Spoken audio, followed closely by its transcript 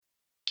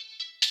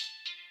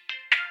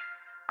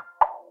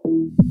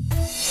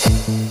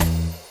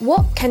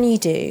What can you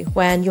do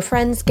when your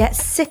friends get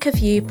sick of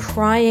you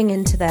prying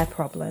into their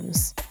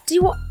problems?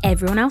 Do what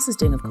everyone else is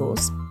doing, of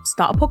course.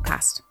 Start a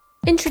podcast.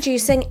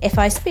 Introducing If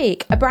I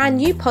Speak, a brand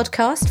new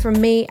podcast from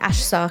me,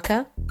 Ash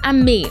Sarkar.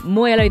 And me,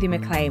 Moya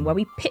Lothian-McLean, where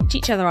we pitch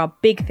each other our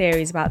big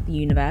theories about the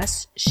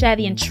universe, share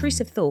the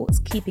intrusive thoughts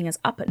keeping us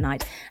up at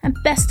night, and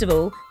best of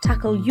all,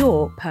 tackle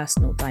your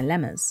personal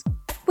dilemmas.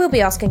 We'll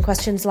be asking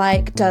questions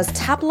like, does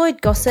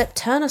tabloid gossip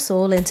turn us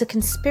all into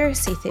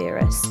conspiracy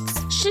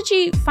theorists? Should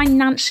you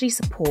financially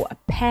support a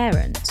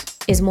parent?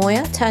 Is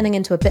Moya turning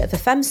into a bit of a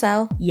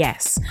femcel?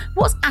 Yes.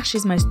 What's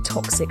Ash's most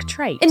toxic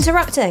trait?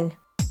 Interrupting.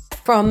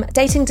 From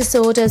dating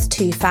disorders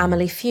to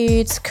family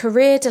feuds,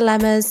 career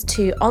dilemmas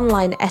to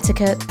online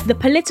etiquette. The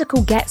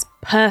political gets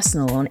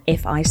personal on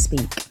If I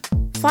Speak.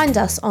 Find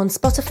us on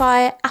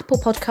Spotify, Apple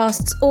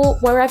Podcasts, or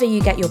wherever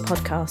you get your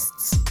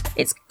podcasts.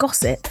 It's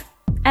gossip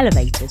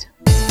elevated.